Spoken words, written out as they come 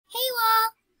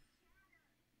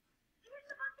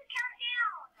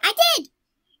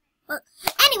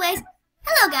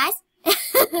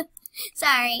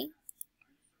sorry.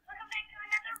 Welcome back to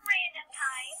another random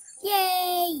time.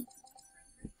 Yay!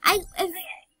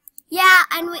 Yeah,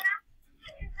 and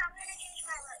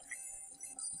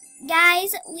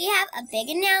guys, we have a big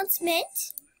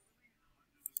announcement.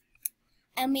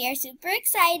 And we are super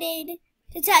excited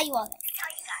to tell you all this.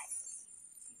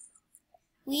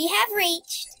 We have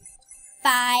reached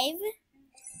 5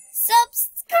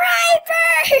 subscribers!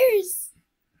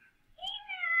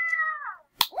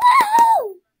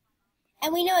 Woohoo!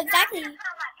 And we know exactly.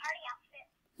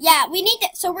 Yeah, we need to.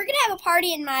 So we're gonna have a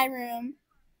party in my room.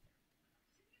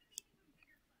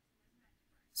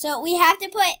 So we have to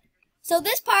put. So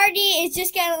this party is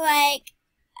just gonna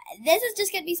this is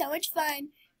just gonna be so much fun,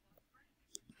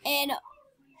 and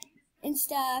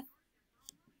stuff,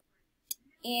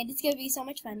 and it's gonna be so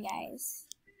much fun, guys.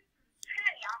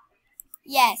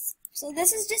 Yes. So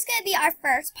this is just gonna be our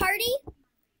first party.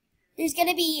 There's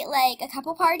gonna be a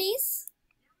couple parties,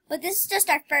 but this is just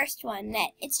our first one.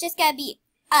 It's just gonna be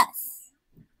us.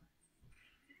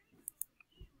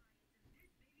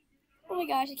 Oh my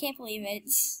gosh, I can't believe it.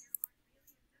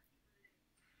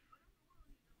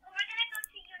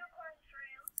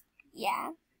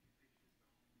 Yeah.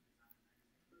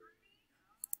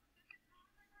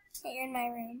 Okay, you're in my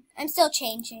room. I'm still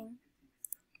changing.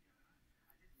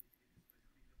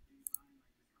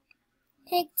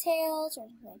 Pigtails,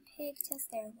 where's my pigtails?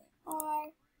 There they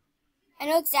are. I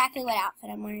know exactly what outfit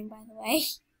I'm wearing, by the way.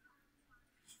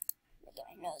 Get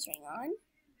my nose ring on.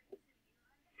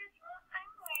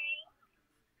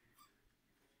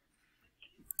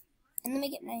 And let me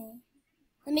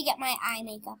get my eye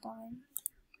makeup on.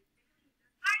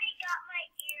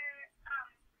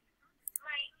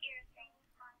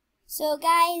 So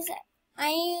guys,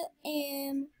 I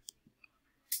am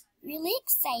really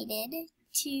excited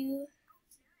to,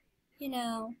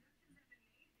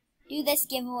 do this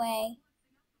giveaway.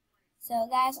 So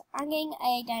guys, I'm getting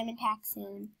a diamond pack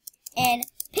soon. And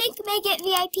Pink may get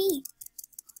VIP.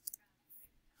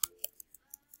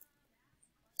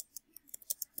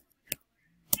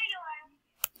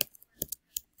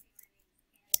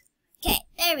 Okay,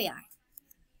 there we are.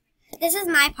 This is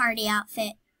my party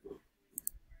outfit.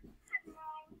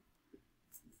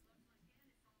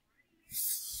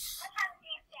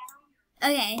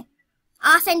 Okay,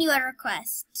 I'll send you a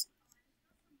request.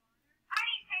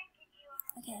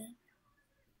 Okay.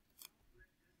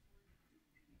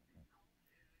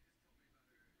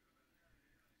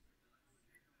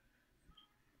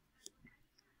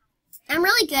 I'm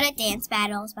really good at dance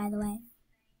battles, by the way.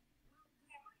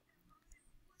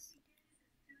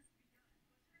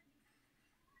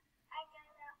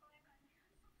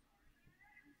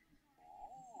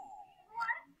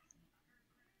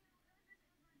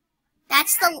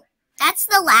 That's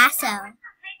the lasso.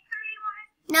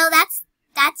 No, that's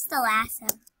the lasso.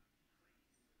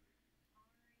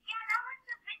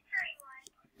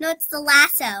 No, it's the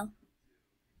lasso.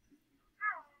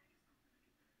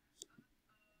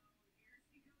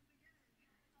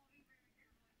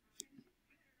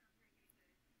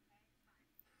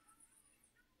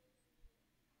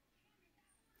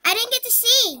 I didn't get to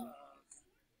see.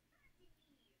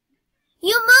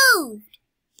 You moved.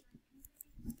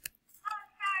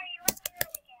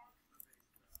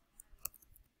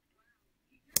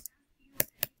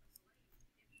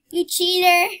 You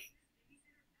cheater.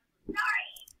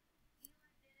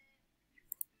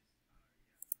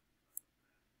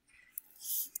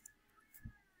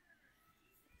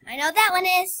 I know what that one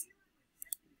is.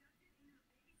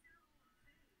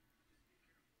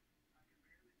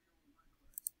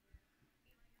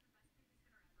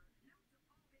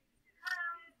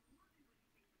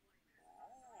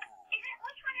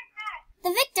 The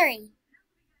victory.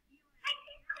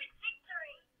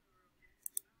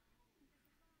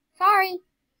 Sorry.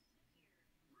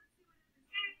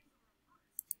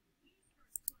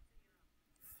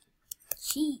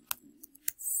 Jeez.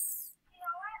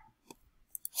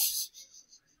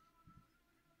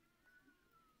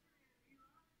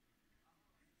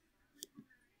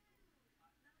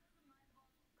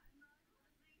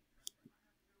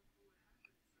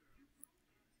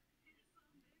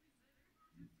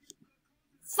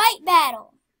 Fight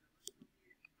battle.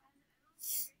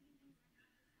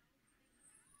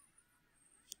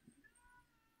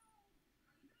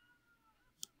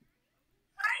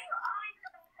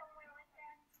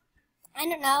 I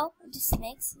don't know. It just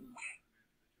makes me.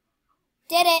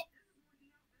 Did it.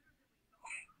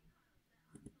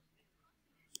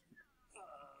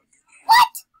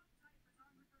 What?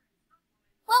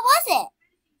 What was it?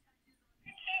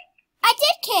 I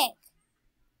did kick.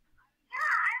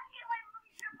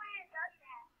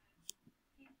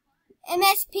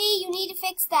 MSP, you need to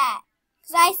fix that. Because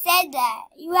 'Cause I said that.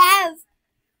 You have.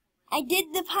 I did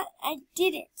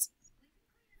it.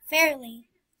 Fairly.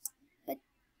 But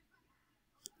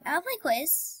I'll play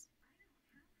quiz.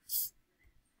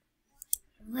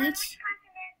 Which? Which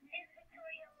continent is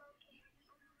Victoria located?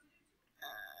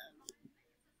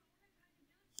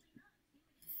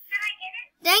 Did I get it?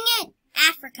 Dang it!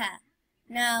 Africa.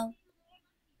 No.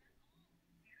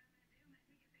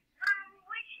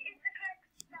 Which is the correct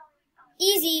spelling of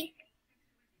Easy.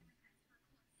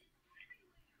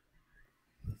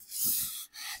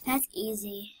 That's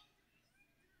easy.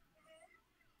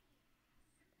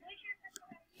 Which is the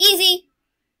correct? Easy.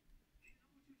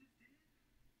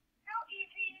 No,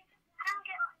 easy. I don't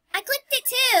get it. I clicked it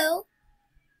too.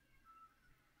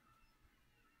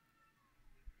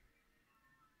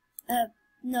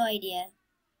 No idea.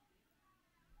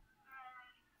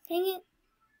 Dang it.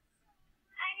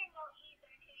 I didn't know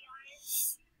either, to be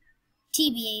honest.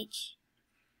 TBH.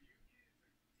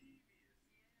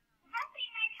 Is that the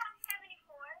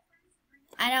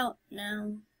 974? I don't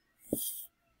know.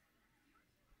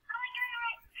 Oh, I got it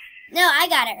right. No, I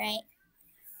got it right.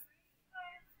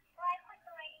 Well, I put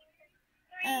the right answer.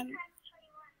 3 times 21.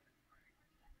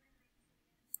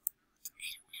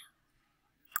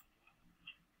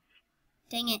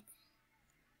 Dang it.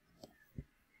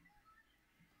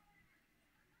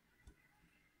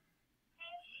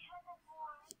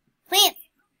 Plant.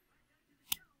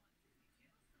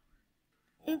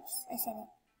 Oops, I said it.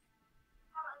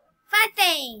 Fun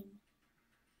thing.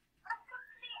 Let's go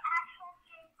to the actual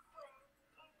game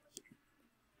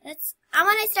quiz. I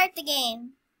want to start the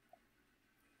game.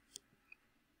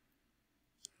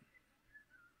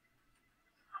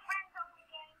 A friends only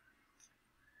game.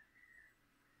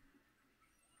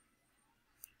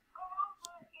 Go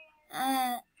over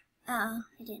it. Oh,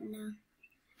 I didn't know.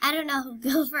 I don't know who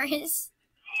Gopher is.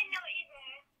 I didn't know either.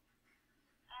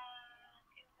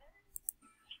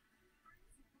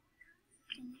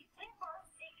 We both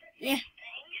did the Yeah. same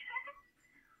thing.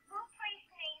 Who plays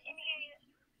Nate in the area?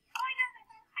 Oh, I know this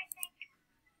one, I think.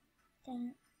 Dang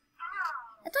it.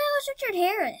 Oh, I thought it was Richard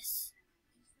Harris.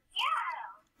 yeah.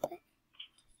 What?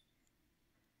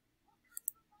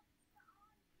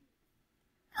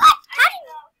 I How don't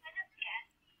know. I just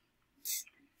guessed.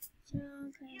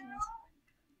 did you?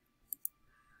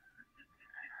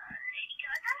 Lady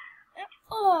Gaga?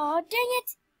 Oh, dang it.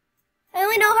 I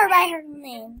only know her by her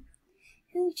name.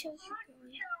 Who chose her?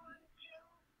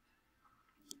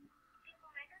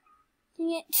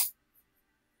 Dang it.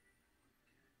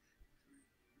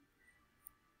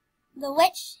 The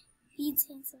witch feeds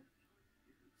himself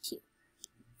too.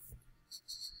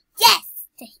 Yes!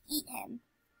 To eat him.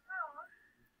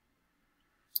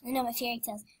 I know my fairy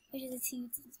tales. Which is the two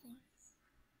in space.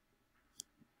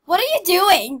 What are you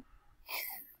doing?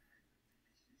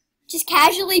 Just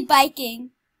casually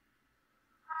biking.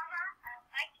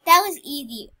 That was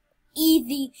easy.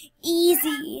 Easy.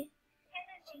 Easy.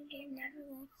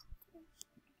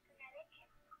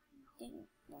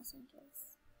 Los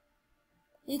Angeles.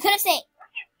 You could have said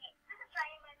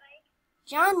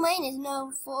John Wayne is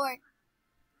known for.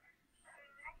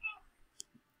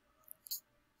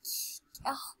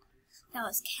 Oh, that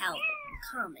was Calvin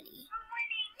comedy.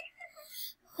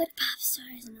 What pop star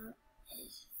is not?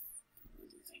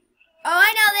 Oh,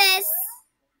 I know this.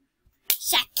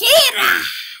 Shakira.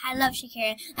 I love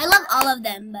Shakira. I love all of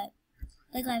them, but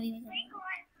like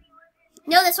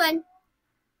no, this one.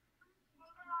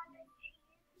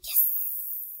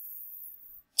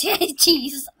 Yes.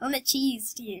 Cheese on the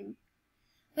cheese team.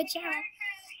 Which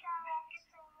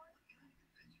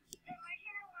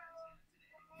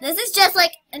this is just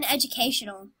like an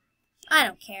educational. I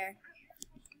don't care.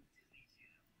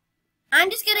 I'm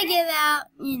just gonna give out,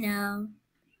 I'm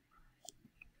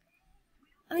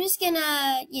just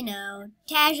gonna,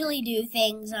 casually do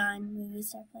things on when we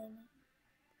start playing.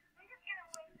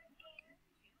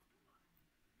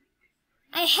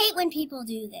 I hate when people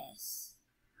do this.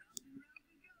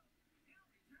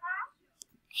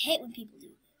 I hate when people do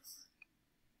this.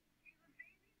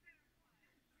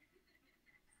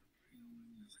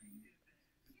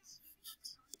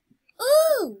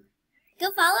 Ooh!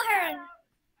 Go follow her.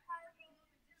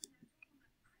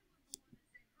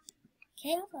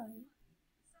 Okay, I'll follow you.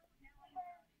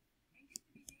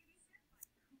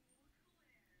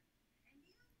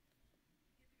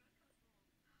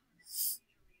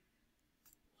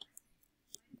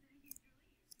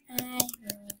 I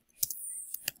will.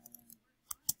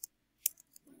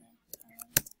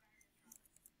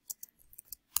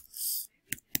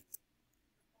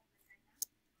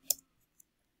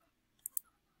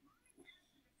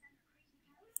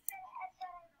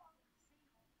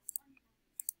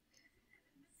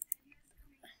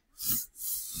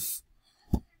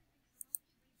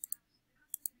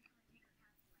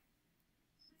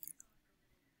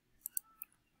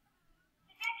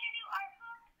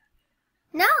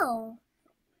 No.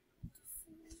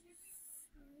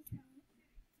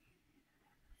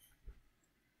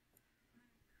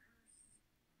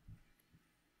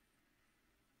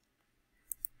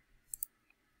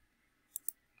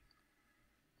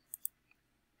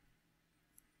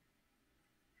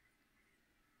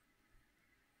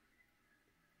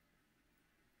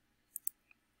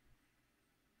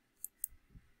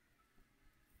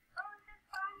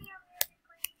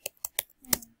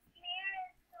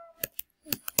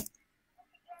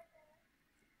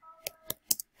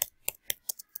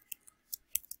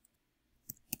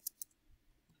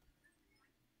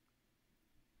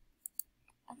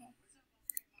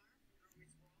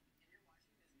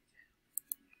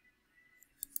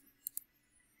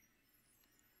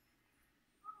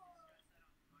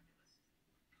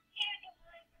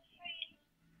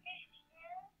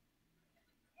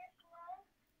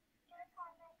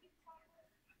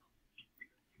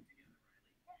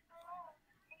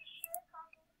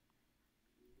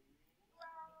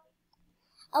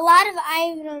 A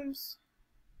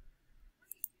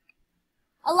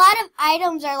lot of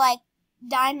items are like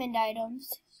diamond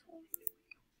items.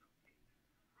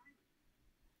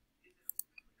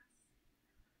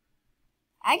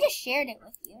 I just shared it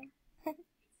with you.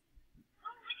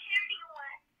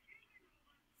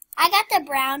 I got the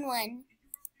brown one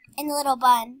in the little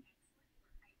bun.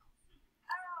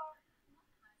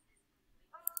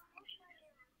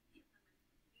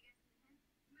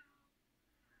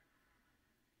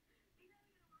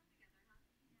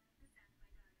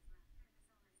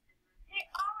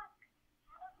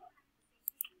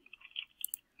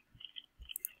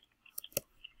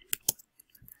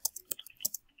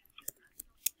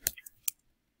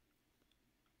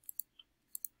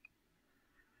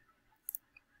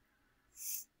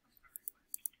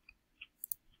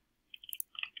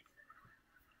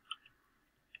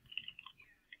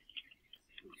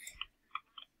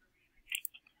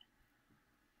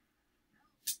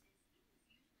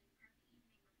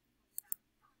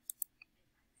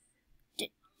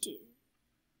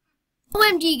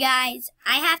 OMG guys,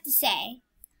 I have to say,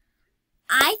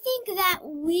 I think that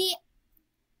we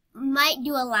might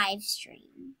do a live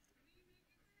stream.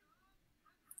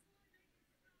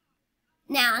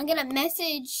 Now, I'm going to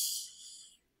message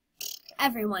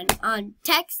everyone on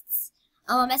texts.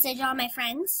 I'll message all my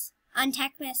friends on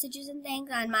text messages and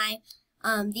things on my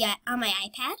on my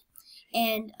iPad.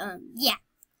 And yeah.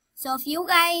 So if you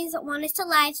guys want us to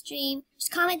live stream,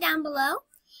 just comment down below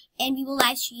and we will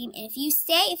live stream. And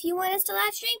if you want us to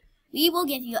live stream, we will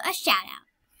give you a shout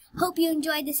out. Hope you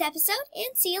enjoyed this episode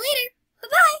and see you later.